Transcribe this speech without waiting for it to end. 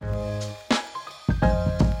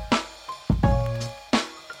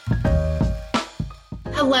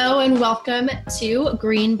Hello and welcome to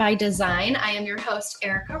Green by Design. I am your host,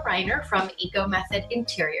 Erica Reiner from Eco Method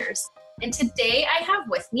Interiors. And today I have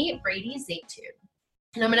with me Brady Zaytoun.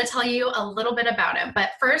 And I'm going to tell you a little bit about him.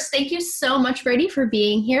 But first, thank you so much, Brady, for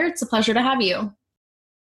being here. It's a pleasure to have you.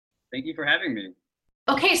 Thank you for having me.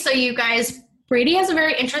 Okay, so you guys, Brady has a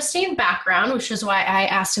very interesting background, which is why I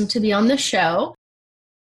asked him to be on the show.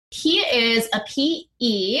 He is a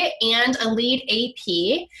PE and a lead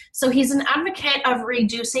AP, so he's an advocate of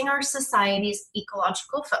reducing our society's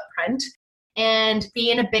ecological footprint and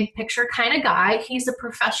being a big picture kind of guy. He's a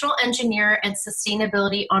professional engineer and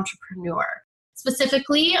sustainability entrepreneur,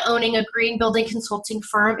 specifically owning a green building consulting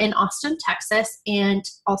firm in Austin, Texas, and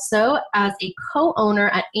also as a co-owner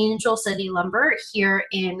at Angel City Lumber here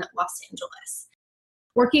in Los Angeles.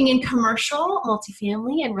 Working in commercial,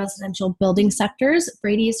 multifamily, and residential building sectors,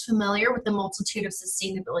 Brady is familiar with the multitude of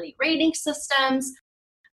sustainability rating systems.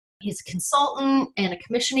 He's a consultant and a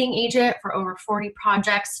commissioning agent for over 40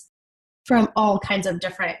 projects from all kinds of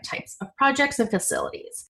different types of projects and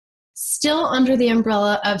facilities. Still under the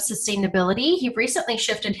umbrella of sustainability, he recently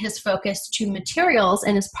shifted his focus to materials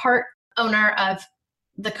and is part owner of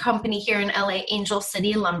the company here in LA, Angel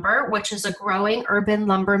City Lumber, which is a growing urban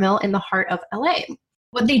lumber mill in the heart of LA.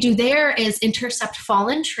 What they do there is intercept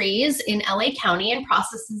fallen trees in LA County and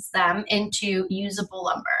processes them into usable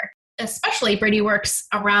lumber. Especially, Brady works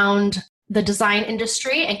around the design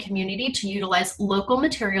industry and community to utilize local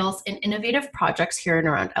materials in innovative projects here and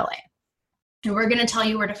around LA. And we're going to tell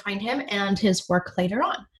you where to find him and his work later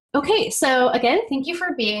on. Okay, so again, thank you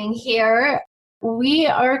for being here. We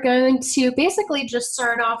are going to basically just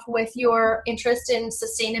start off with your interest in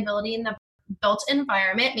sustainability in the built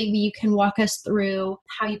environment. Maybe you can walk us through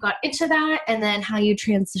how you got into that and then how you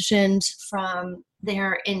transitioned from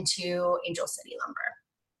there into Angel City Lumber.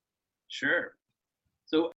 Sure.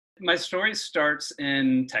 So my story starts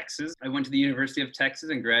in Texas. I went to the University of Texas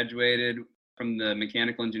and graduated from the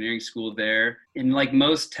mechanical engineering school there. And like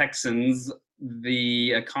most Texans,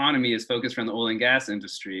 the economy is focused around the oil and gas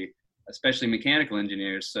industry, especially mechanical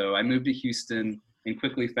engineers. So I moved to Houston and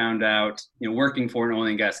quickly found out, working for an oil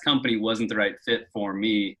and gas company wasn't the right fit for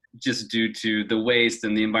me, just due to the waste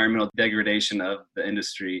and the environmental degradation of the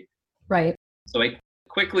industry. Right. So I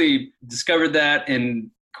quickly discovered that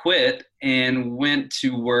and quit and went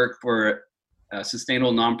to work for a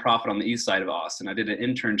sustainable nonprofit on the east side of Austin. I did an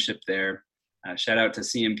internship there. Shout out to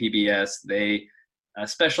CMPBS. They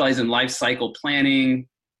specialize in life cycle planning,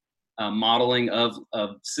 modeling of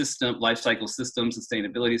life cycle systems,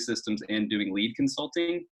 sustainability systems, and doing lead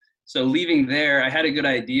consulting. So leaving there, I had a good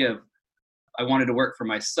idea of I wanted to work for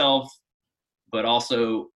myself, but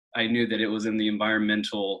also I knew that it was in the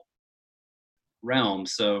environmental realm.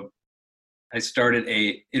 So I started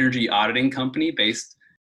a energy auditing company based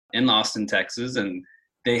in Austin, Texas, and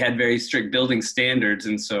they had very strict building standards.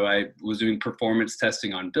 And so I was doing performance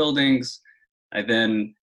testing on buildings. I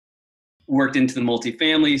then worked into the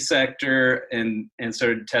multifamily sector and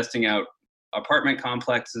started testing out apartment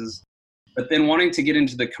complexes. But then wanting to get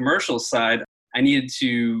into the commercial side, I needed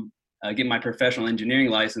to get my professional engineering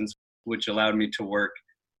license, which allowed me to work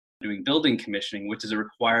doing building commissioning, which is a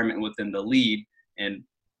requirement within the LEED. And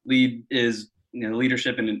LEED is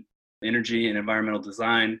leadership in energy and environmental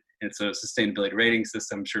design. It's a sustainability rating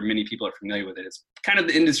system. I'm sure many people are familiar with it. It's kind of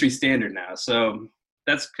the industry standard now. So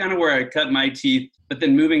that's kind of where I cut my teeth. But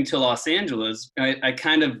then moving to Los Angeles, I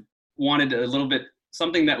kind of wanted a little bit,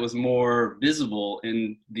 something that was more visible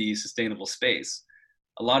in the sustainable space.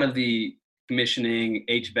 A lot of the commissioning,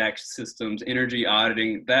 HVAC systems, energy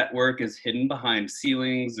auditing, that work is hidden behind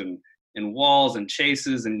ceilings and walls and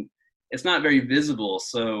chases, and it's not very visible.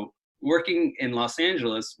 So working in Los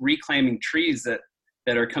Angeles, reclaiming trees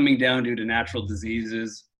that are coming down due to natural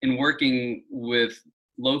diseases and working with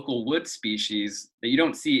local wood species that you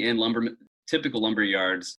don't see in typical lumber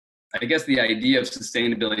yards. I guess the idea of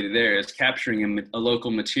sustainability there is capturing a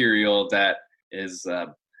local material that is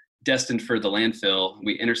destined for the landfill.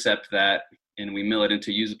 We intercept that and we mill it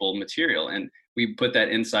into usable material. And we put that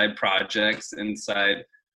inside projects, inside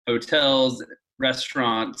hotels,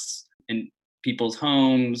 restaurants, in people's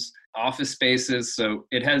homes, office spaces. So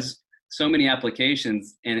it has so many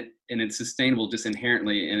applications, and it's sustainable just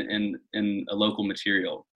inherently in a local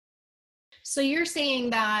material. So you're saying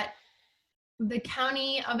that the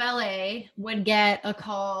county of LA would get a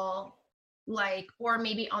call, or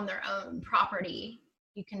maybe on their own property.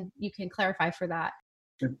 You can clarify for that,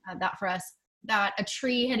 that for us, that a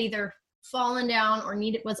tree had either fallen down or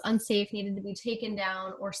was unsafe, needed to be taken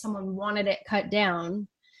down, or someone wanted it cut down,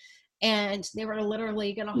 and they were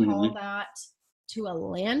literally going to haul that to a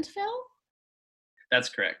landfill? That's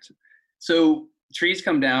correct. So trees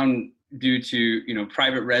come down due to,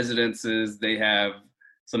 private residences.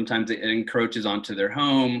 Sometimes it encroaches onto their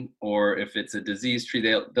home, or if it's a diseased tree,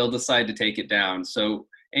 they'll decide to take it down. So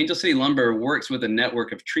Angel City Lumber works with a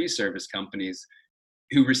network of tree service companies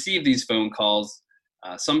who receive these phone calls.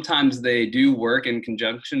 Sometimes they do work in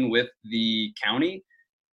conjunction with the county,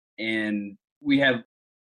 and we have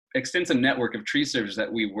extensive network of tree service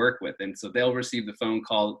that we work with. And so they'll receive the phone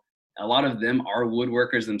call. A lot of them are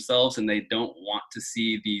woodworkers themselves, and they don't want to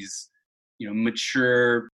see these,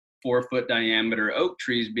 mature 4-foot diameter oak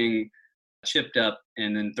trees being chipped up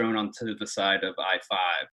and then thrown onto the side of I-5.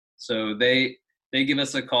 So they give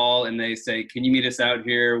us a call and they say, can you meet us out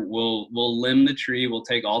here? We'll limb the tree. We'll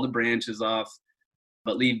take all the branches off,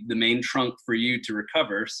 but leave the main trunk for you to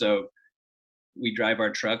recover. So we drive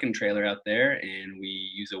our truck and trailer out there, and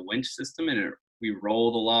we use a winch system, and we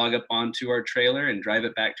roll the log up onto our trailer and drive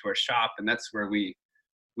it back to our shop. And that's where we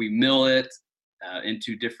mill it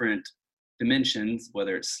into different dimensions,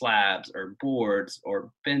 whether it's slabs or boards or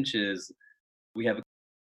benches. We have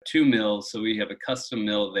 2 mills, so we have a custom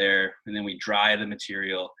mill there, and then we dry the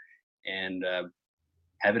material and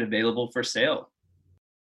have it available for sale.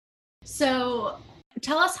 So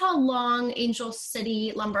tell us how long Angel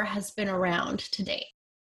City Lumber has been around to date.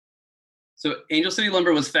 So Angel City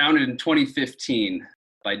Lumber was founded in 2015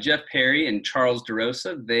 by Jeff Perry and Charles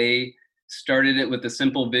DeRosa. They started it with the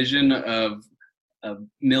simple vision of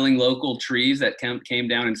milling local trees that came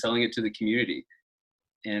down and selling it to the community.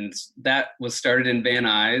 And that was started in Van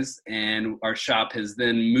Nuys, and our shop has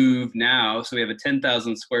then moved now. So we have a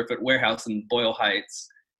 10,000 square foot warehouse in Boyle Heights.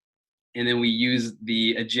 And then we use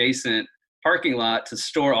the adjacent parking lot to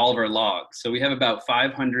store all of our logs. So we have about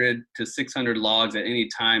 500 to 600 logs at any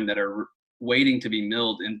time that are waiting to be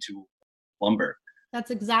milled into lumber.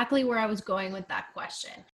 That's exactly where I was going with that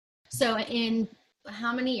question. So in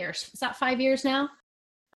how many years? Is that 5 years now?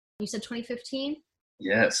 You said 2015?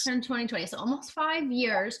 Yes. And 2020. So almost 5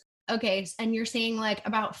 years. Okay. And you're saying like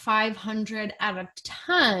about 500 at a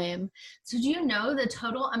time. So do you know the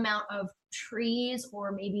total amount of trees,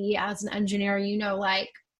 or maybe as an engineer, like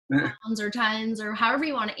pounds or tons, or however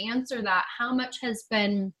you want to answer that, how much has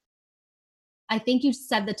been, I think you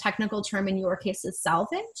said the technical term in your case is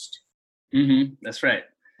salvaged? Mm-hmm. That's right.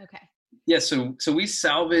 Okay. Yeah. So we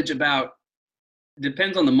salvage about,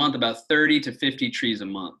 depends on the month, about 30 to 50 trees a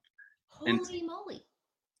month. Holy moly.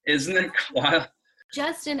 Isn't it wild?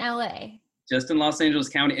 Just in LA. Just in Los Angeles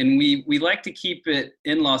County. And we like to keep it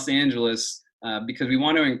in Los Angeles because we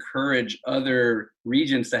want to encourage other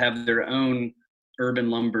regions to have their own urban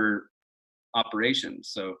lumber operations.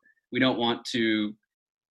 So we don't want to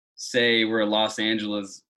say we're a Los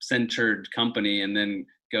Angeles centered company and then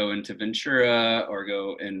go into Ventura or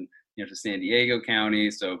go in, to San Diego County.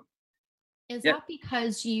 So is that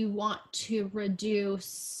because you want to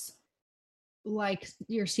reduce like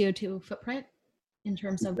your CO2 footprint in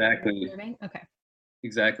terms of exactly? Okay.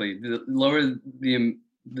 Exactly. The lower the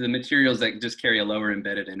materials that just carry a lower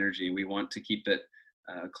embedded energy, we want to keep it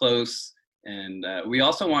close. And we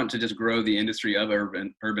also want to just grow the industry of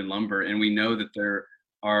urban lumber. And we know that there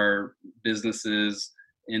are businesses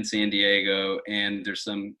in San Diego, and there's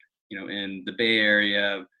some, in the Bay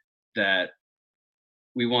Area, that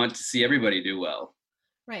we want to see everybody do well.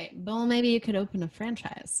 Right. Well, maybe you could open a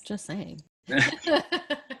franchise. Just saying. We're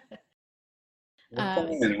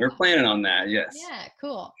planning on that. Yes. Yeah.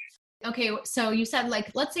 Cool. Okay. So you said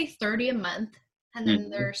let's say 30 a month, and then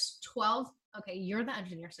there's 12. Okay. You're the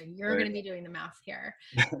engineer, so you're going to be doing the math here,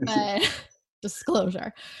 but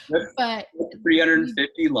disclosure, but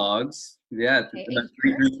 350 logs. Yeah. Okay, about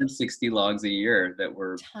 360 logs a year that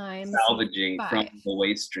we're salvaging from the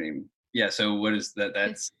waste stream. Yeah. So what is that?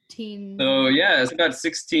 That's 15. So yeah, it's about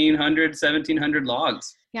 1,600, 1,700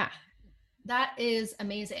 logs. Yeah. That is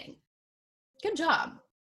amazing. Good job.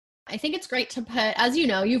 I think it's great to put, as you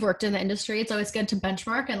know, you've worked in the industry. It's always good to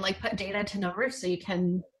benchmark and put data to numbers so you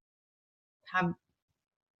can have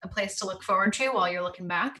a place to look forward to while you're looking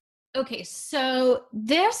back. Okay. So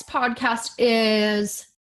this podcast is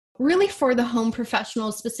really for the home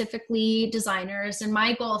professionals, specifically designers. And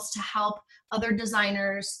my goal is to help other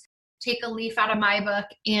designers take a leaf out of my book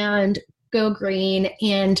and go green,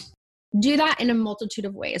 and do that in a multitude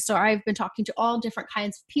of ways. So I've been talking to all different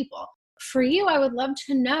kinds of people. For you, I would love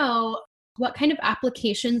to know what kind of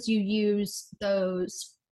applications you use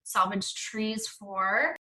those salvaged trees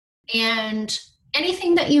for, and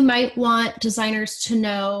anything that you might want designers to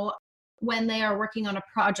know when they are working on a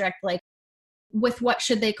project, with what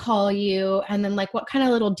should they call you? And then what kind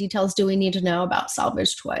of little details do we need to know about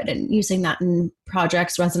salvaged wood and using that in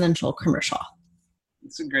projects, residential, commercial?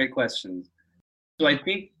 It's a great question. So I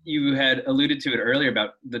think you had alluded to it earlier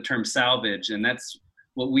about the term salvage, and that's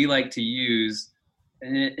what we like to use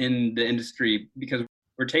in the industry, because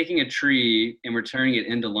we're taking a tree and we're turning it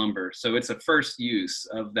into lumber. So it's a first use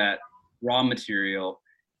of that raw material.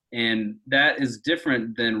 And that is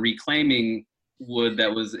different than reclaiming wood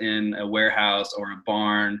that was in a warehouse or a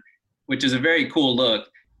barn, which is a very cool look.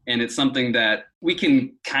 And it's something that we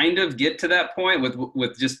can kind of get to that point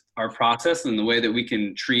with just our process and the way that we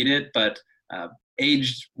can treat it. But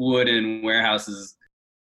aged wood in warehouses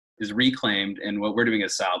is reclaimed, and what we're doing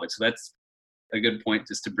is salvage. So that's a good point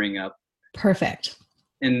just to bring up. Perfect.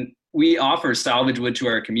 And we offer salvage wood to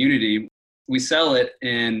our community. We sell it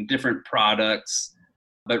in different products,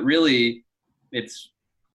 but really it's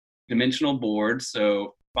dimensional boards.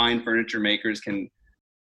 So fine furniture makers can,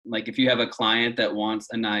 like if you have a client that wants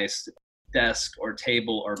a nice desk or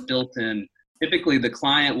table or built-in, typically the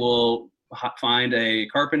client will find a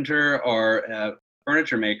carpenter or a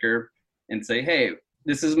furniture maker and say, hey,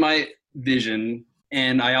 this is my vision,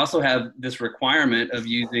 and I also have this requirement of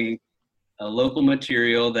using a local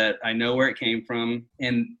material that I know where it came from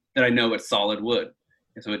and that I know it's solid wood.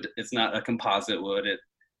 And so it's not a composite wood.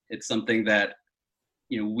 It's something that,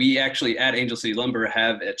 we actually at Angel City Lumber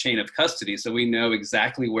have a chain of custody, so we know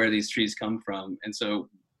exactly where these trees come from. And so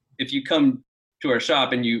if you come to our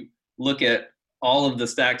shop and you look at all of the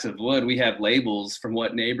stacks of wood, we have labels from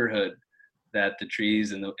what neighborhood that the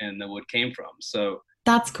trees and the wood came from. So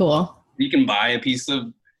that's cool. You can buy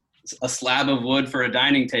a slab of wood for a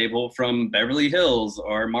dining table from Beverly Hills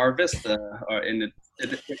or Mar Vista, and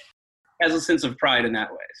it has a sense of pride in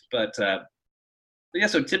that way. But yeah,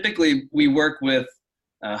 so typically we work with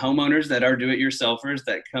homeowners that are do-it-yourselfers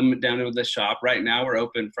that come down to the shop. Right now we're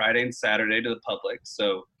open Friday and Saturday to the public.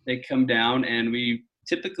 So they come down and we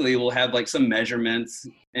typically will have like some measurements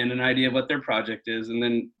and an idea of what their project is, and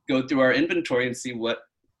then go through our inventory and see what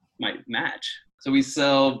might match. So we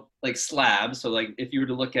sell like slabs. So like if you were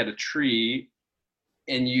to look at a tree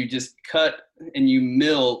and you just cut and you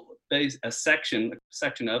mill a section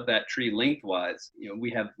of that tree lengthwise, we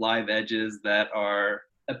have live edges that are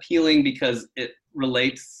appealing because it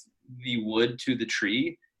relates the wood to the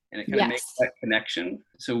tree and it kind of makes that connection.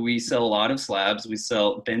 So we sell a lot of slabs. We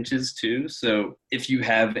sell benches too. So if you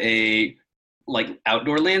have a like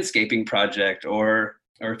outdoor landscaping project, or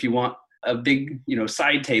if you want a big,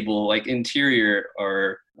 side table, like interior,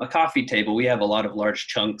 or a coffee table, we have a lot of large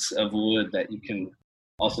chunks of wood that you can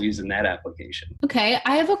also use in that application. Okay.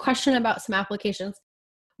 I have a question about some applications.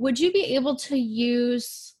 Would you be able to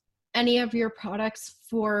use any of your products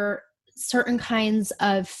for certain kinds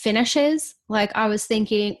of finishes? Like I was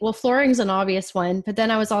thinking, well, flooring is an obvious one, but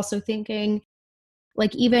then I was also thinking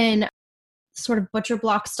like even sort of butcher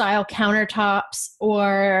block style countertops,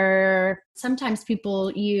 or sometimes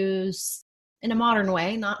people use in a modern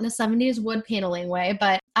way, not in a 70s wood paneling way,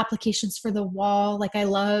 but applications for the wall. Like I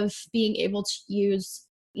love being able to use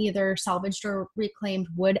either salvaged or reclaimed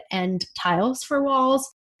wood and tiles for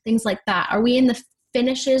walls, things like that. Are we in the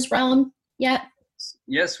finishes realm yet?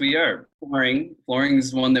 Yes, we are. Flooring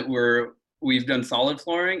is one that we've done solid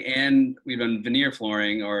flooring, and we've done veneer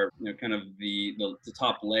flooring, or kind of the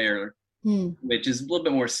top layer, which is a little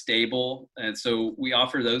bit more stable. And so we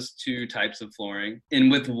offer those two types of flooring.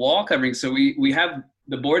 And with wall covering, so we have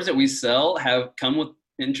the boards that we sell have come with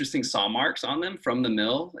interesting saw marks on them from the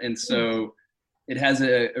mill, and so it has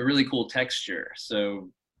a really cool texture.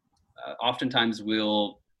 So oftentimes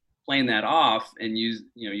we'll plane that off and use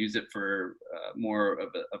it for more of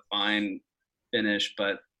a fine finish,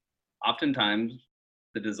 but oftentimes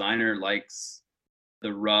the designer likes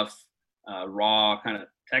the rough, raw kind of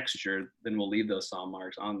texture, then we'll leave those saw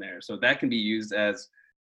marks on there. So that can be used as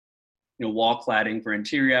wall cladding for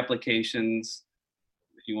interior applications,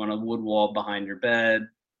 if you want a wood wall behind your bed.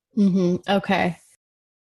 Okay.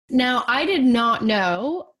 Now, I did not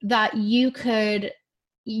know that you could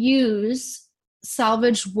use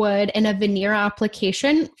salvaged wood in a veneer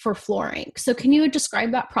application for flooring. So can you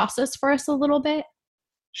describe that process for us a little bit?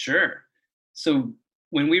 Sure. So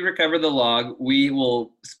when we recover the log, we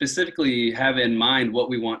will specifically have in mind what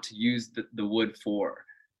we want to use the wood for.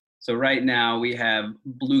 So right now we have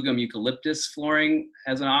blue gum eucalyptus flooring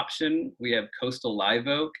as an option. We have coastal live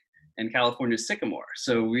oak and California sycamore.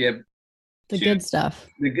 So we have the good stuff.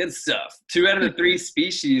 The good stuff. 2 out of the 3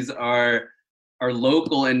 species are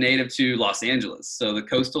local and native to Los Angeles. So the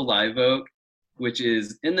coastal live oak, which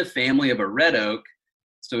is in the family of a red oak,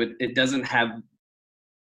 so it doesn't have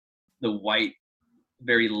the white,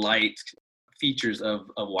 very light features of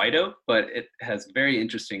white oak, but it has very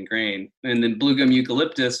interesting grain. And then blue gum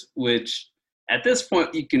eucalyptus, which at this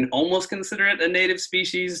point you can almost consider it a native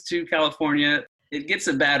species to California. it gets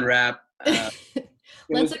a bad rap.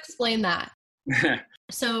 Let's explain that.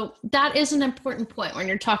 So that is an important point when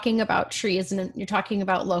you're talking about trees and you're talking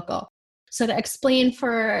about local. So to explain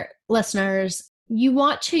for listeners, you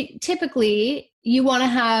want to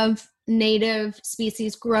have native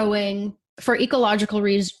species growing for ecological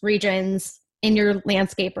regions in your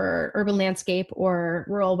landscape or urban landscape or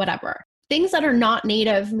rural, whatever. Things that are not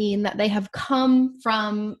native mean that they have come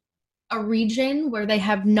from a region where they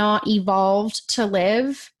have not evolved to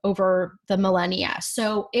live over the millennia.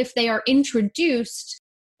 So if they are introduced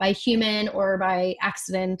by human or by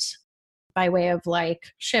accident, by way of like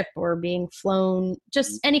ship or being flown,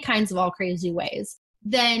 just any kinds of all crazy ways,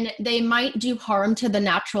 then they might do harm to the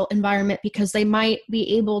natural environment because they might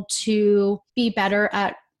be able to be better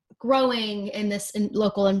at growing in this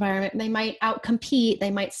local environment. They might outcompete,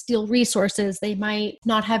 they might steal resources, they might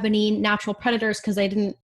not have any natural predators because they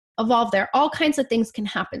didn't evolve there. All kinds of things can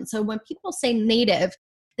happen. So when people say native,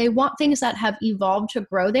 they want things that have evolved to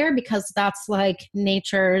grow there because that's like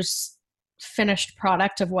nature's finished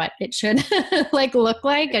product of what it should like look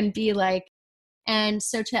like and be like. And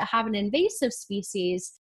so to have an invasive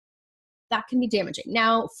species, that can be damaging.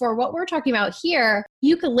 Now, for what we're talking about here,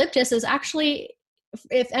 eucalyptus is actually,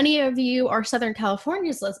 if any of you are Southern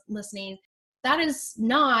Californians listening, that is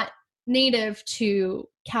not native to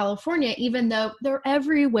California, even though they're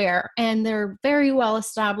everywhere and they're very well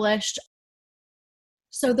established.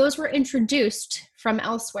 So those were introduced from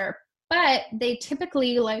elsewhere, but they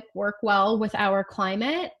typically like work well with our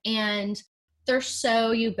climate and they're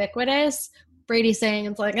so ubiquitous. Brady's saying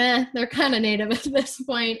it's like, they're kind of native at this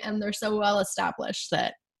point and they're so well established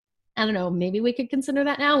that, I don't know, maybe we could consider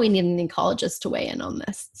that now. We need an ecologist to weigh in on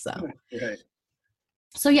this. So, right.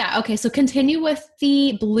 So yeah, okay. So continue with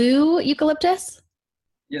the blue eucalyptus.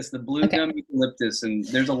 Yes, the blue gum eucalyptus, and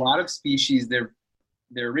there's a lot of species. They're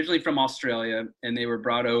originally from Australia, and they were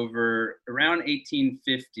brought over around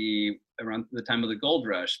 1850, around the time of the gold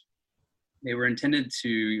rush. They were intended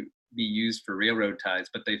to be used for railroad ties,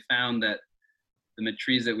 but they found that the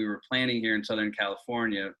trees that we were planting here in Southern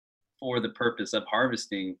California for the purpose of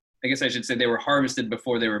harvesting, I guess I should say they were harvested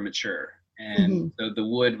before they were mature. And so the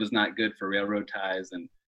wood was not good for railroad ties. And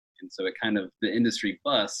so it kind of, the industry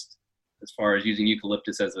bust as far as using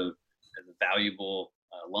eucalyptus as a valuable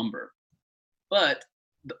lumber. But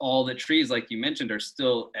all the trees, like you mentioned, are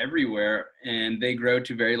still everywhere and they grow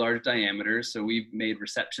to very large diameters. So we've made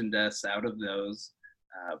reception desks out of those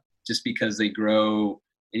just because they grow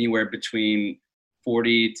anywhere between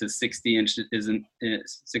 40 to 60 inches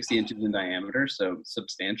in diameter, so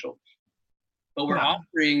substantial. But we're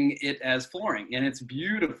offering it as flooring, and it's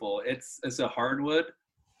beautiful. It's a hardwood,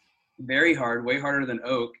 very hard, way harder than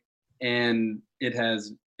oak, and it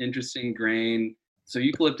has interesting grain. So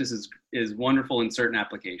eucalyptus is wonderful in certain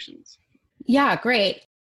applications. Yeah, great.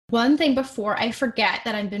 One thing before I forget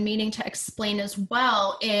that I've been meaning to explain as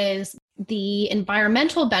well is the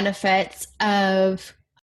environmental benefits of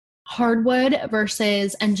hardwood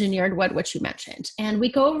versus engineered wood, which you mentioned. And we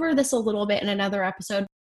go over this a little bit in another episode,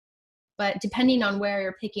 but depending on where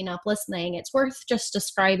you're picking up listening, it's worth just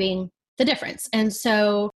describing the difference. And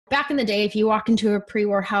so back in the day, if you walk into a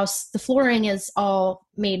pre-war house, the flooring is all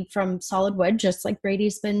made from solid wood, just like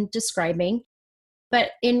Brady's been describing.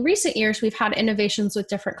 But in recent years, we've had innovations with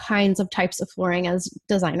different kinds of types of flooring, as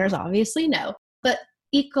designers obviously know. But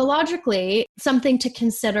ecologically, something to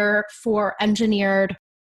consider for engineered,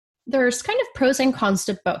 there's kind of pros and cons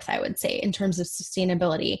to both, I would say, in terms of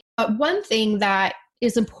sustainability. But one thing that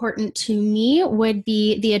is important to me would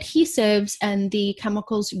be the adhesives and the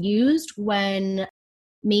chemicals used when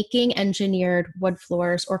making engineered wood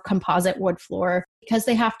floors or composite wood floor, because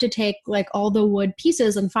they have to take like all the wood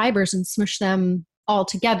pieces and fibers and smush them all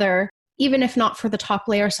together, even if not for the top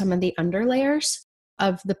layer, some of the under layers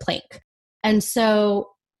of the plank. And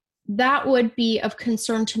so that would be of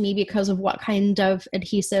concern to me because of what kind of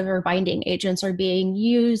adhesive or binding agents are being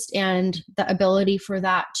used and the ability for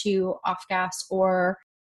that to off-gas or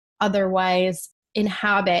otherwise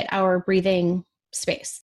inhabit our breathing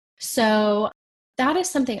space. So that is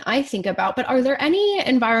something I think about. But are there any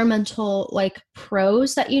environmental like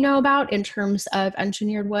pros that you know about in terms of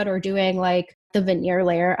engineered wood or doing like the veneer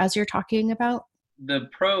layer as you're talking about? The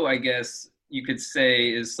pro, I guess you could say,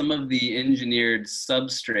 is some of the engineered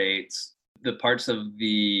substrates, the parts of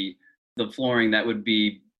the flooring that would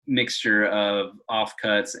be mixture of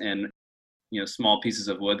offcuts and small pieces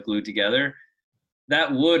of wood glued together.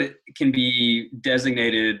 That wood can be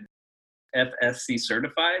designated FSC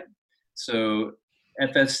certified. So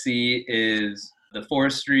FSC is the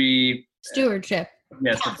Forestry Stewardship.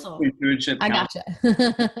 Yes, Council. the Stewardship I Council.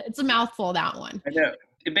 gotcha. It's a mouthful, that one. I know.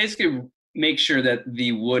 It basically make sure that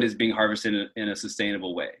the wood is being harvested in a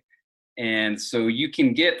sustainable way. And so you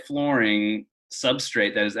can get flooring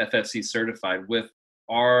substrate that is FSC certified with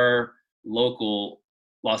our local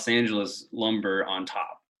Los Angeles lumber on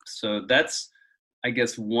top. So that's, I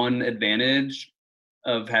guess, one advantage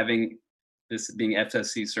of having this being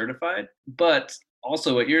FSC certified. But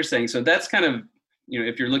also what you're saying, so that's kind of,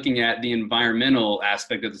 if you're looking at the environmental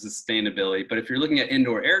aspect of the sustainability, but if you're looking at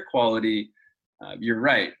indoor air quality, you're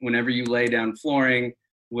right. Whenever you lay down flooring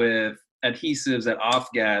with adhesives that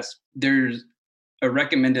off gas, there's a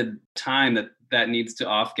recommended time that needs to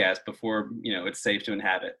off gas before it's safe to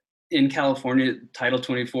inhabit. In California, Title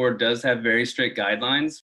 24 does have very strict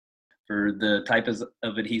guidelines for the type of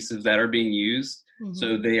adhesives that are being used. Mm-hmm.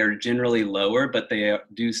 So they are generally lower, but they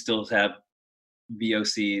do still have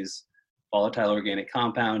VOCs, volatile organic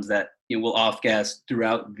compounds, that will off gas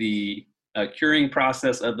throughout the curing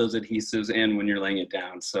process of those adhesives and when you're laying it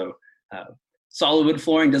down. So solid wood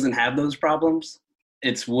flooring doesn't have those problems.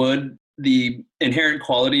 It's wood. The inherent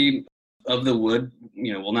quality of the wood,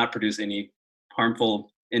 will not produce any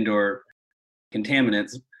harmful indoor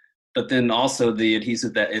contaminants. But then also the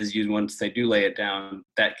adhesive that is used once they do lay it down,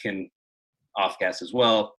 that can off gas as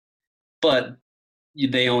well. But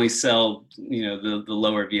they only sell, the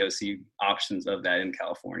lower VOC options of that in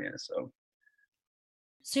California. So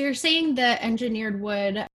you're saying the engineered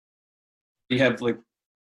wood, you have like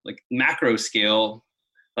macro scale,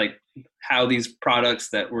 like how these products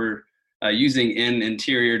that we're using in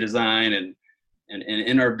interior design and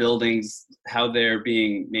in our buildings, how they're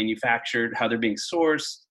being manufactured, how they're being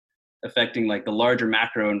sourced, affecting like the larger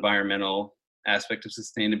macro environmental aspect of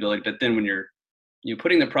sustainability. But then when you're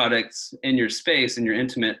putting the products in your space, in your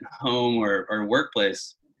intimate home or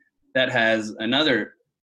workplace, that has another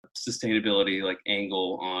sustainability like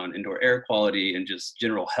angle on indoor air quality and just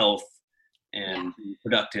general health and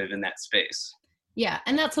productive in that space. Yeah.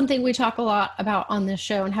 And that's something we talk a lot about on this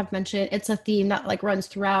show and have mentioned. It's a theme that like runs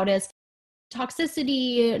throughout is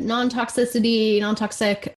toxicity,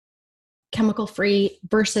 non-toxic, chemical-free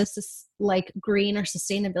versus like green or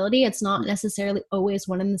sustainability. It's not necessarily always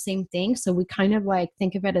one and the same thing. So we kind of like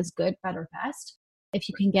think of it as good, better, best. If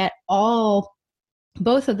you can get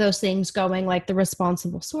both of those things going, like the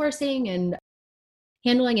responsible sourcing and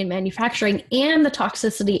handling and manufacturing and the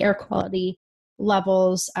toxicity, air quality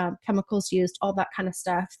levels, chemicals used, all that kind of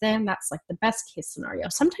stuff, then that's like the best case scenario.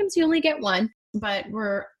 Sometimes you only get one, but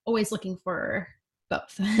we're always looking for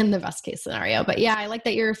both in the best case scenario. But yeah, I like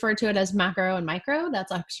that you refer to it as macro and micro.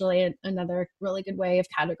 That's actually another really good way of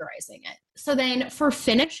categorizing it. So then for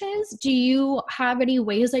finishes, do you have any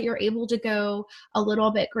ways that you're able to go a little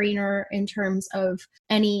bit greener in terms of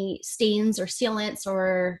any stains or sealants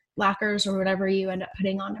or lacquers or whatever you end up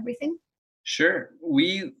putting on everything? Sure.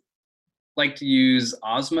 We like to use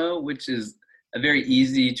Osmo, which is a very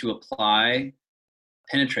easy to apply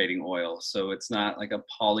penetrating oil. So it's not like a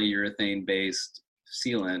polyurethane based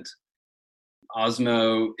sealant.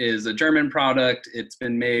 Osmo is a German product. It's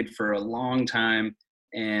been made for a long time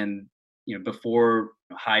and before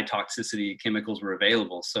high toxicity chemicals were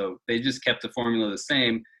available. So they just kept the formula the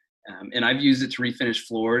same. And I've used it to refinish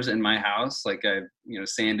floors in my house. Like I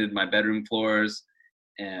sanded my bedroom floors,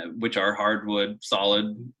 which are hardwood,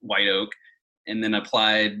 solid white oak, and then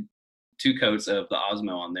applied 2 coats of the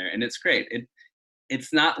Osmo on there. And it's great.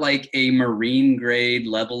 It's not like a marine grade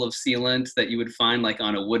level of sealant that you would find like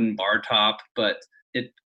on a wooden bar top, but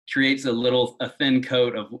it creates a thin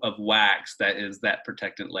coat of wax that is that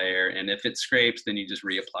protectant layer. And if it scrapes, then you just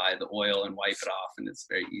reapply the oil and wipe it off, and it's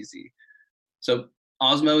very easy. So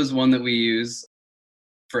Osmo is one that we use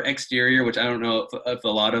for exterior, which I don't know if a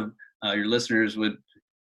lot of your listeners would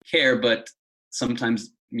care, but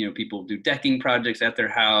sometimes people do decking projects at their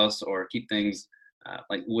house or keep things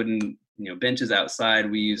like wooden benches outside.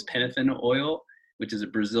 We use Penafin oil, which is a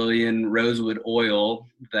Brazilian rosewood oil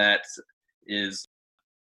that is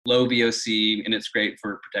low VOC, and it's great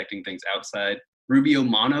for protecting things outside. Rubio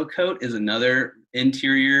Monocoat is another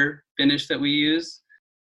interior finish that we use.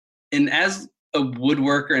 And as a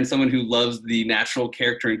woodworker and someone who loves the natural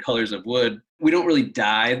character and colors of wood, we don't really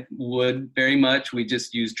dye wood very much. We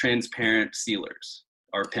just use transparent sealers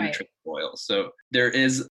or penetrating oils. So there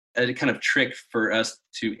is a kind of trick for us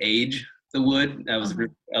to age the wood. I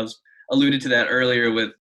was alluded to that earlier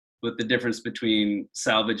with the difference between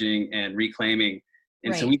salvaging and reclaiming.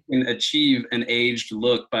 And so we can achieve an aged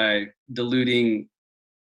look by diluting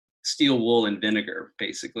steel wool in vinegar,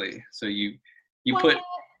 basically. So you put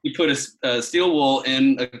a steel wool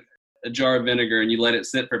in a jar of vinegar and you let it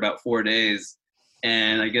sit for about 4 days.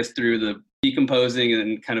 And I guess through the decomposing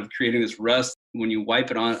and kind of creating this rust, when you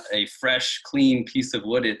wipe it on a fresh, clean piece of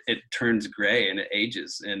wood, it turns gray and it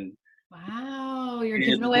ages. And wow, you're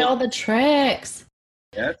giving away all the tricks.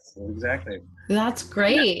 Yes, exactly. That's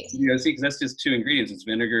great. See, because that's just 2 ingredients. It's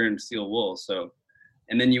vinegar and steel wool. So,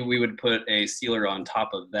 and then we would put a sealer on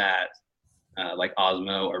top of that, like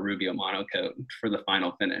Osmo or Rubio Monocoat for the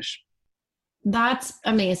final finish. That's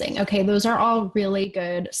amazing. Okay, those are all really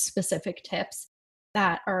good specific tips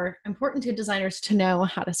that are important to designers to know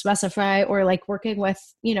how to specify, or like working with,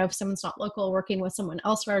 if someone's not local, working with someone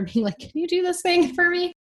elsewhere, being like, can you do this thing for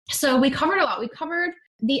me? So we covered a lot. We covered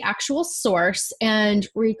the actual source and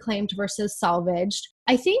reclaimed versus salvaged.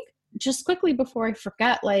 I think just quickly before I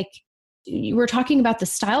forget, like you were talking about the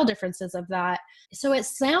style differences of that. So it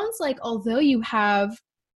sounds like although you have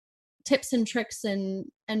tips and tricks and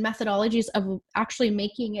methodologies of actually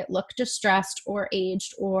making it look distressed or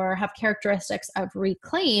aged or have characteristics of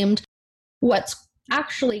reclaimed, what's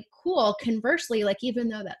actually cool, conversely, like even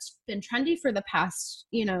though that's been trendy for the past,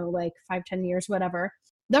 like 5-10 years, whatever,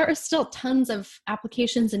 there are still tons of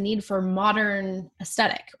applications and need for modern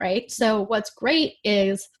aesthetic, right? So what's great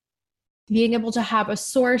is being able to have a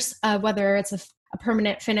source of whether it's a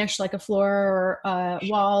permanent finish like a floor or a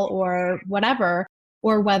wall or whatever,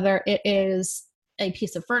 or whether it is a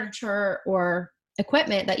piece of furniture or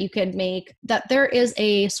equipment that you could make, that there is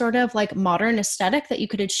a sort of like modern aesthetic that you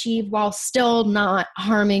could achieve while still not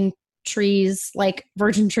harming trees, like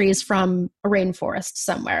virgin trees from a rainforest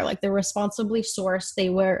somewhere. Like they're responsibly sourced.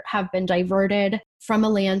 They have been diverted from a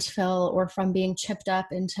landfill or from being chipped up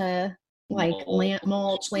into like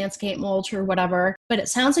mulch, landscape mulch or whatever. But it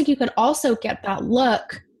sounds like you could also get that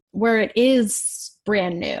look where it is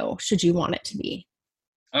brand new, should you want it to be.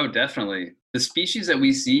 Oh, definitely. The species that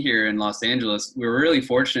we see here in Los Angeles, we're really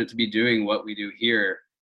fortunate to be doing what we do here.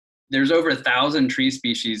 There's over 1,000 tree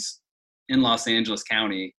species in Los Angeles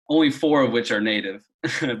County, only 4 of which are native.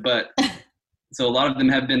 But so a lot of them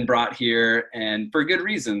have been brought here, and for good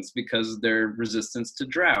reasons, because they're resistant to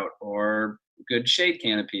drought or good shade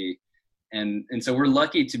canopy. And so we're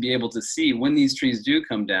lucky to be able to see when these trees do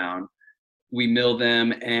come down, we mill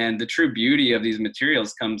them, and the true beauty of these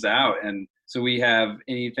materials comes out. And so we have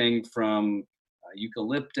anything from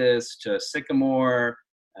eucalyptus to sycamore.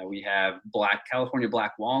 We have California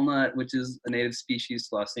black walnut, which is a native species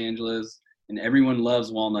to Los Angeles, and everyone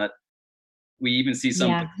loves walnut. We even see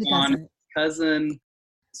some pecan cousin.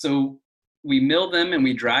 So we mill them and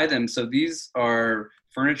we dry them. So these are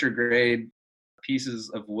furniture grade pieces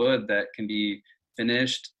of wood that can be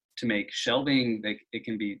finished to make shelving. It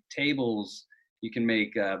can be tables. You can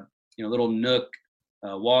make little nook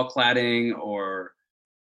wall cladding or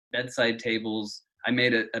bedside tables. I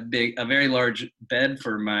made a very large bed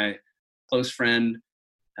for my close friend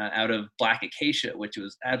out of black acacia, which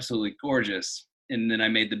was absolutely gorgeous. And then I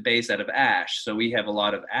made the base out of ash. So we have a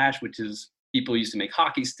lot of ash, which is people used to make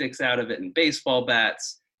hockey sticks out of it and baseball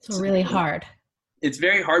bats. So really hard. It's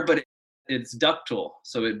very hard, but it's ductile,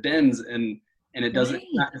 so it bends and it doesn't.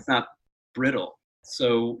 Right. It's not brittle.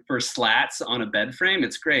 So for slats on a bed frame,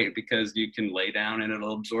 it's great because you can lay down and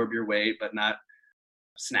it'll absorb your weight, but not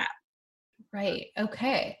snap. Right.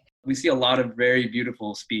 Okay. We see a lot of very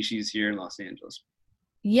beautiful species here in Los Angeles.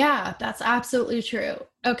 Yeah, that's absolutely true.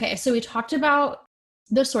 Okay, so we talked about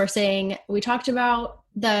the sourcing, we talked about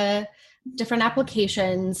the different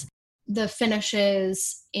applications, the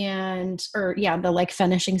finishes the like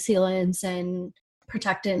finishing sealants and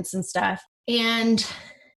protectants and stuff, and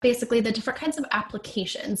basically the different kinds of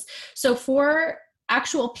applications. So for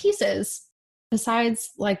actual pieces,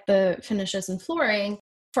 besides like the finishes and flooring,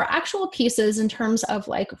 for actual pieces in terms of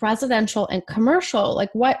like residential and commercial,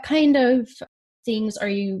 like what kind of things are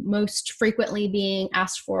you most frequently being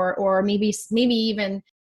asked for? Or maybe even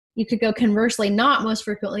you could go conversely, not most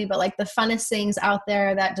frequently, but like the funnest things out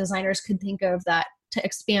there that designers could think of that to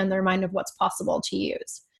expand their mind of what's possible to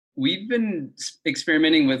use. We've been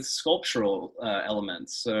experimenting with sculptural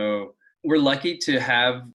elements. So we're lucky to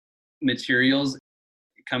have materials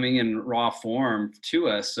coming in raw form to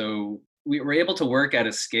us. So we were able to work at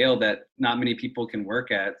a scale that not many people can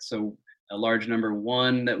work at. So a large number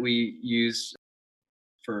 1 that we use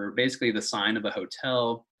for basically the sign of a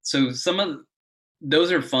hotel. So some of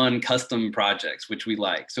those are fun custom projects, which we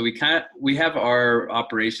like. So we have our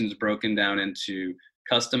operations broken down into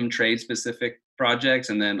custom trade specific projects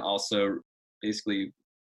and then also basically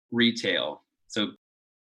retail. So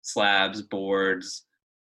slabs, boards,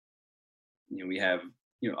 we have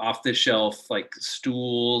off the shelf like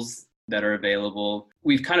stools that are available.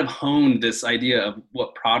 We've kind of honed this idea of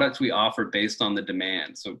what products we offer based on the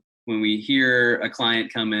demand. So when we hear a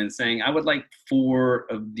client come in saying, I would like 4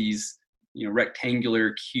 of these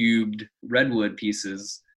rectangular cubed redwood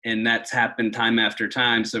pieces. And that's happened time after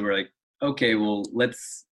time. So we're like, okay, well,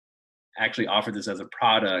 let's actually offer this as a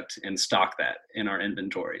product and stock that in our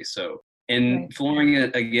inventory. So, and flooring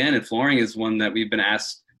is one that we've been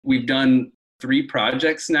asked. We've done 3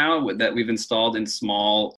 projects now that we've installed in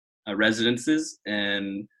small residences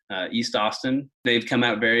in East Austin. They've come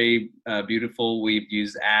out very beautiful. We've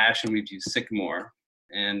used ash and we've used sycamore.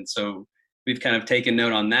 And so we've kind of taken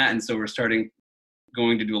note on that. And so we're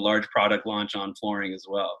going to do a large product launch on flooring as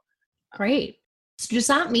well. Great. So does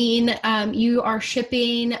that mean you are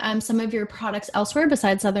shipping some of your products elsewhere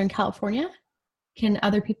besides Southern California? Can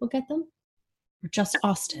other people get them? Or just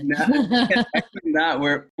Austin? Actually not.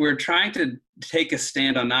 We're trying to take a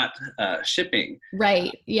stand on not shipping.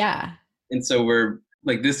 Right. Yeah. And so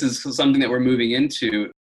this is something that we're moving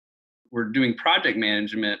into. We're doing project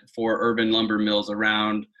management for urban lumber mills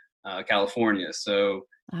around California. So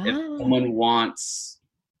if someone wants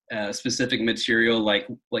a specific material like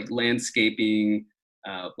landscaping,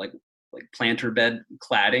 like planter bed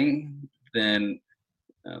cladding, then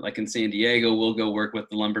like in San Diego, we'll go work with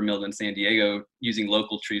the lumber mill in San Diego using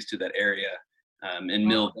local trees to that area and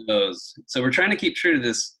mill those. So we're trying to keep true to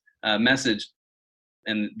this message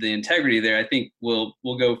and the integrity there. I think we'll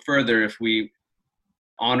go further if we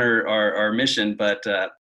honor our mission, but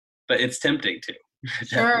it's tempting too.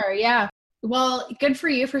 Sure. Yeah. Well, good for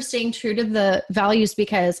you for staying true to the values,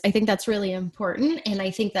 because I think that's really important. And I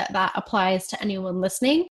think that applies to anyone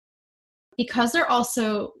listening, because there are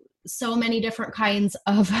also so many different kinds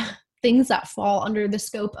of things that fall under the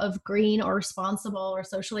scope of green or responsible or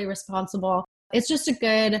socially responsible. It's just a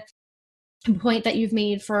good point that you've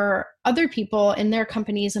made for other people in their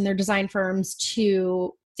companies and their design firms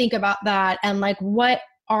to think about that and like, what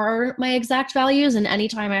are my exact values? And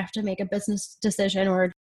anytime I have to make a business decision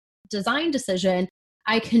or design decision,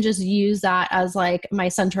 I can just use that as like my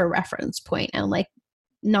center reference point and like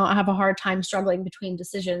not have a hard time struggling between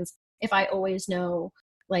decisions if I always know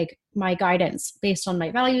like my guidance based on my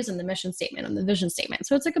values and the mission statement and the vision statement.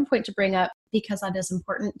 So it's a good point to bring up, because that is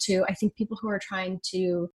important to, I think, people who are trying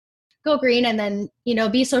to go green and then,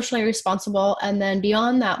 be socially responsible. And then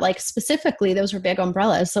beyond that, like specifically, those are big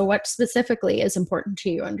umbrellas. So what specifically is important to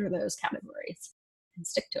you under those categories, and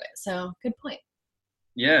stick to it. So good point.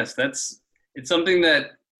 Yes, it's something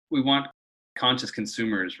that we want conscious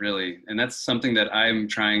consumers, really. And that's something that I'm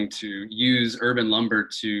trying to use urban lumber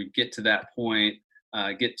to get to that point,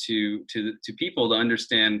 get to people to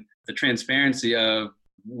understand the transparency of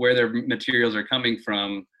where their materials are coming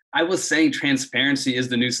from. I was saying transparency is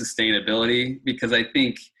the new sustainability, because I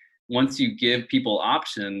think once you give people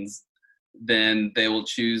options, then they will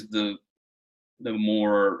choose the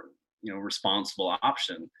more responsible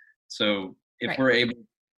option. So if we're able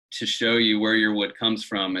to show you where your wood comes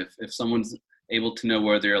from, if someone's able to know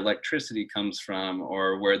where their electricity comes from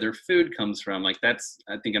or where their food comes from, like that's,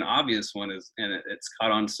 I think, an obvious one is, and it's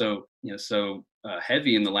caught on so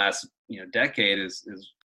heavy in the last decade is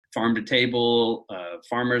farm to table,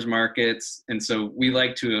 farmers markets. And so we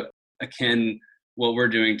like to akin what we're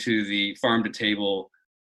doing to the farm to table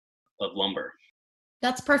of lumber.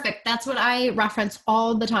 That's perfect. That's what I reference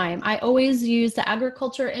all the time. I always use the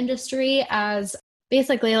agriculture industry as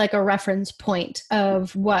basically like a reference point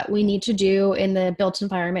of what we need to do in the built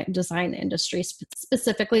environment and design industry,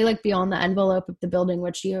 specifically like beyond the envelope of the building,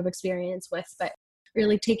 which you have experience with, but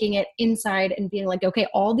really taking it inside and being like, okay,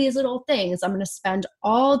 all these little things, I'm going to spend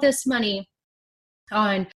all this money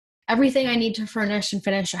on everything I need to furnish and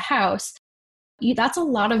finish a house. That's a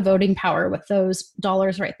lot of voting power with those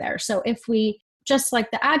dollars right there. So if we, just like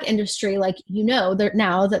the ag industry, like, now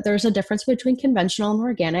that there's a difference between conventional and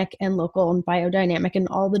organic and local and biodynamic and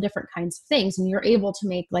all the different kinds of things. And you're able to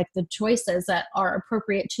make like the choices that are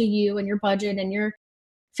appropriate to you and your budget and your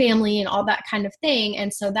family and all that kind of thing.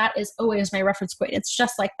 And so that is always my reference point. It's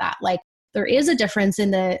just like that. Like there is a difference in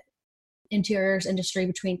the interiors industry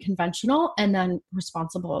between conventional and then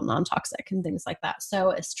responsible and non-toxic and things like that. So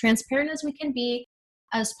as transparent as we can be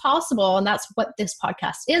as possible. And that's what this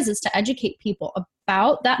podcast is to educate people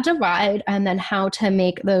about that divide and then how to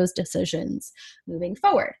make those decisions moving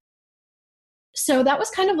forward. So that was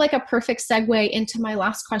kind of like a perfect segue into my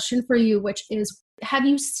last question for you, which is, have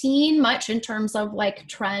you seen much in terms of like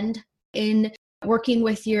trend in working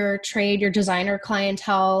with your trade, your designer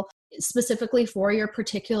clientele, specifically for your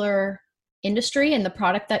particular industry and the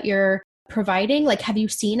product that you're providing? Like, have you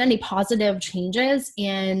seen any positive changes?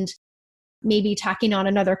 And maybe tacking on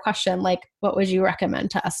another question, like what would you recommend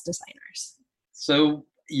to us designers? So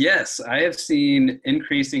yes, I have seen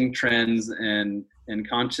increasing trends and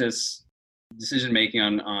conscious decision-making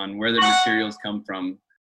on where the materials come from.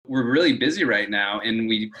 we're really busy right now and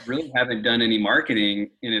we really haven't done any marketing,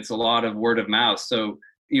 and it's a lot of word of mouth. So,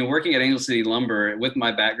 working at Angel City Lumber with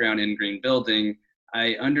my background in green building,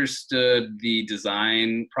 I understood the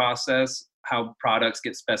design process, how products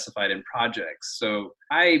get specified in projects. So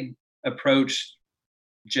I approached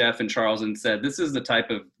Jeff and Charles and said, this is the type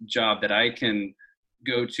of job that I can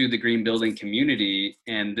go to the green building community,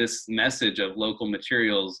 and this message of local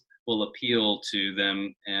materials will appeal to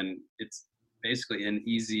them, and it's basically an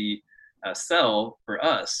easy sell for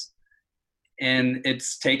us. And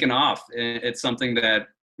it's taken off. It's something that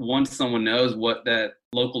once someone knows what that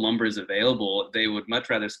local lumber is available, they would much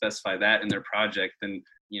rather specify that in their project than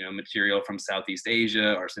material from Southeast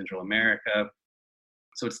Asia or Central America.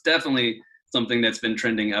 So it's definitely something that's been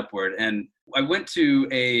trending upward. And I went to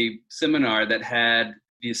a seminar that had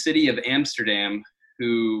the city of Amsterdam,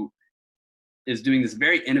 who is doing this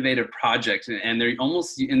very innovative project. And they're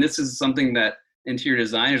almost, and this is something that interior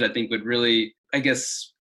designers, I think, would really, I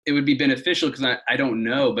guess it would be beneficial, because I don't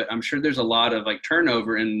know, but I'm sure there's a lot of like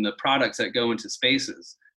turnover in the products that go into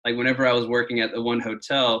spaces. Like whenever I was working at the one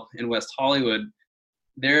hotel in West Hollywood,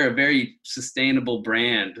 they're a very sustainable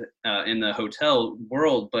brand in the hotel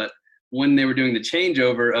world, but when they were doing the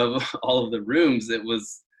changeover of all of the rooms,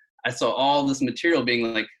 I saw all this material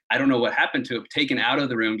being like, I don't know what happened to it, taken out of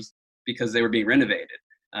the rooms because they were being renovated.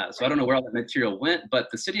 So I don't know where all that material went, but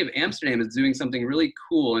the city of Amsterdam is doing something really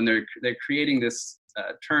cool, and they're creating this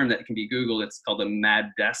term that can be Googled. It's called a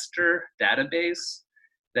Madster database.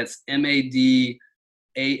 That's Madster,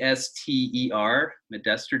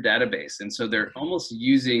 Madster database. And so they're almost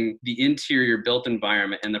using the interior built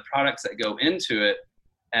environment and the products that go into it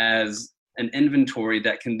as an inventory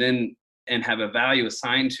that can then and have a value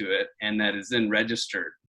assigned to it, and that is then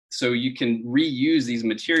registered. So you can reuse these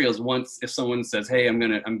materials once, if someone says, hey,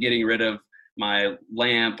 I'm getting rid of my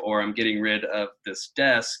lamp, or I'm getting rid of this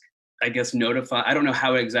desk, I guess notify, I don't know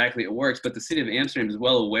how exactly it works, but the city of Amsterdam is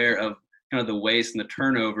well aware of kind of the waste and the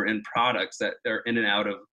turnover in products that are in and out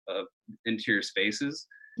of interior spaces.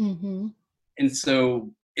 Mm-hmm. And so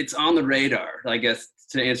it's on the radar, I guess,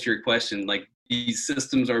 to answer your question. Like, these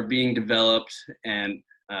systems are being developed, and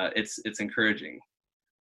it's encouraging.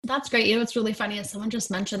 That's great. It's really funny, as someone just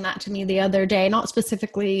mentioned that to me the other day, not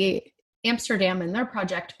specifically Amsterdam and their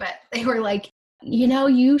project, but they were like,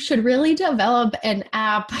 you should really develop an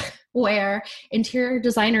app where interior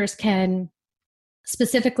designers can,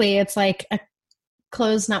 specifically, it's like a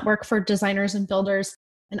closed network for designers and builders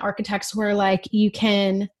and architects, where like you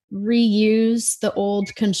can reuse the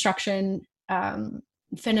old construction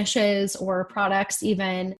finishes or products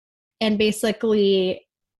even, and basically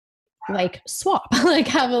like swap, like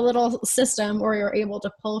have a little system where you're able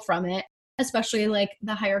to pull from it, especially like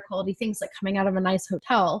the higher quality things like coming out of a nice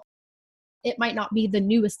hotel. It might not be the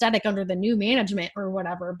new aesthetic under the new management or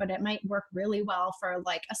whatever, but it might work really well for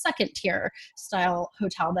like a second tier style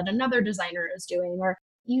hotel that another designer is doing. Or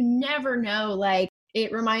you never know, like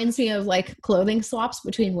it reminds me of like clothing swaps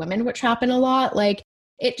between women, which happen a lot. Like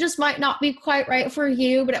it just might not be quite right for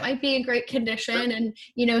you, but it might be in great condition. And,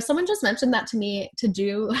 someone just mentioned that to me to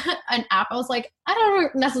do an app. I was like, I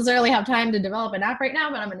don't necessarily have time to develop an app right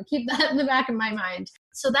now, but I'm going to keep that in the back of my mind.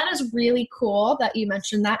 So that is really cool that you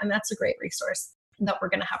mentioned that. And that's a great resource that we're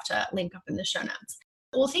going to have to link up in the show notes.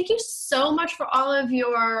 Well, thank you so much for all of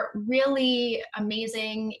your really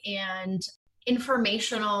amazing and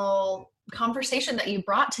informational conversation that you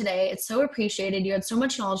brought today. It's so appreciated. You had so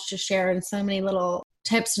much knowledge to share and so many little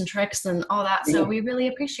tips and tricks and all that. So we really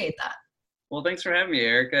appreciate that. Well, thanks for having me,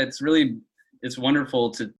 Erica. It's wonderful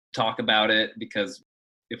to talk about it, because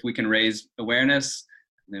if we can raise awareness,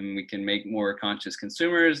 then we can make more conscious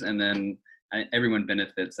consumers, and then everyone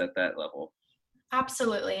benefits at that level.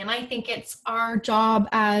 Absolutely. And I think it's our job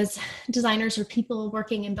as designers or people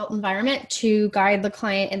working in built environment to guide the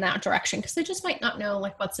client in that direction, because they just might not know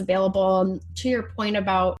like what's available. And to your point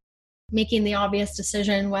about making the obvious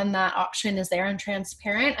decision when that option is there and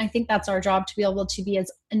transparent, I think that's our job, to be able to be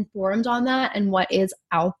as informed on that and what is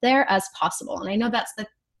out there as possible. And I know that's the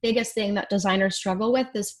biggest thing that designers struggle with,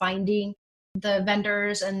 is finding the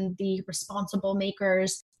vendors and the responsible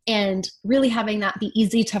makers, and really having that be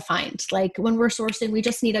easy to find. Like when we're sourcing, we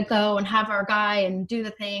just need to go and have our guy and do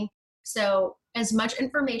the thing. So as much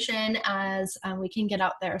information as we can get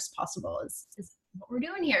out there as possible is what we're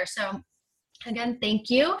doing here. So again, thank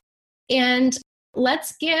you. And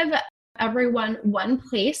let's give everyone one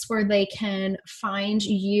place where they can find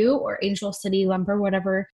you or Angel City Lumber,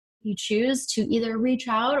 whatever you choose, to either reach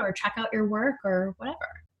out or check out your work or whatever.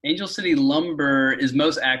 Angel City Lumber is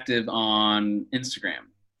most active on Instagram.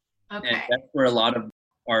 Okay. And that's where a lot of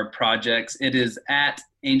our projects, it is at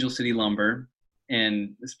Angel City Lumber.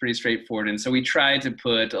 and it's pretty straightforward. And so we try to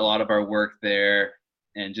put a lot of our work there,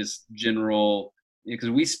 and just general,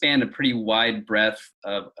 because we span a pretty wide breadth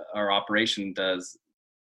of our operation, does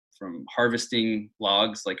from harvesting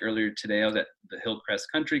logs. Like earlier today, I was at the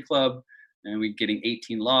Hillcrest Country Club, and we're getting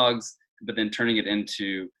 18 logs, but then turning it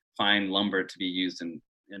into fine lumber to be used in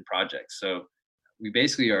projects. So we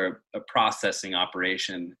basically are a processing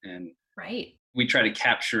operation, and right. We try to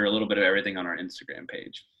capture a little bit of everything on our Instagram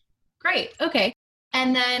page. Great. Okay.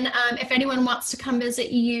 And then if anyone wants to come visit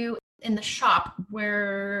you in the shop,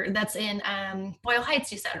 where that's in Boyle Heights,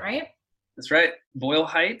 you said, right? That's right. Boyle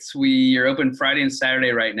Heights. We are open Friday and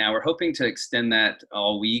Saturday right now. We're hoping to extend that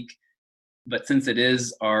all week. But since it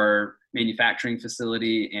is our manufacturing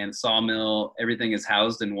facility and sawmill, everything is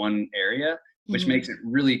housed in one area, which makes it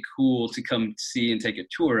really cool to come see and take a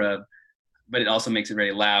tour of. But it also makes it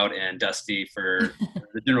very loud and dusty for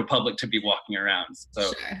the general public to be walking around.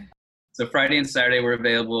 So Friday and Saturday we're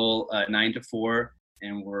available 9 to 4,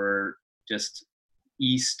 and we're just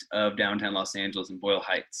east of downtown Los Angeles in Boyle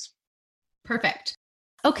Heights. Perfect.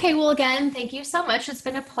 Okay, well, again, thank you so much. It's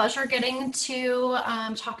been a pleasure getting to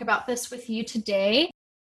talk about this with you today,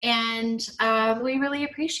 and we really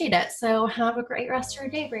appreciate it. So have a great rest of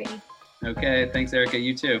your day, Brady. Okay, thanks, Erica.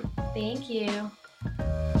 You too. Thank you.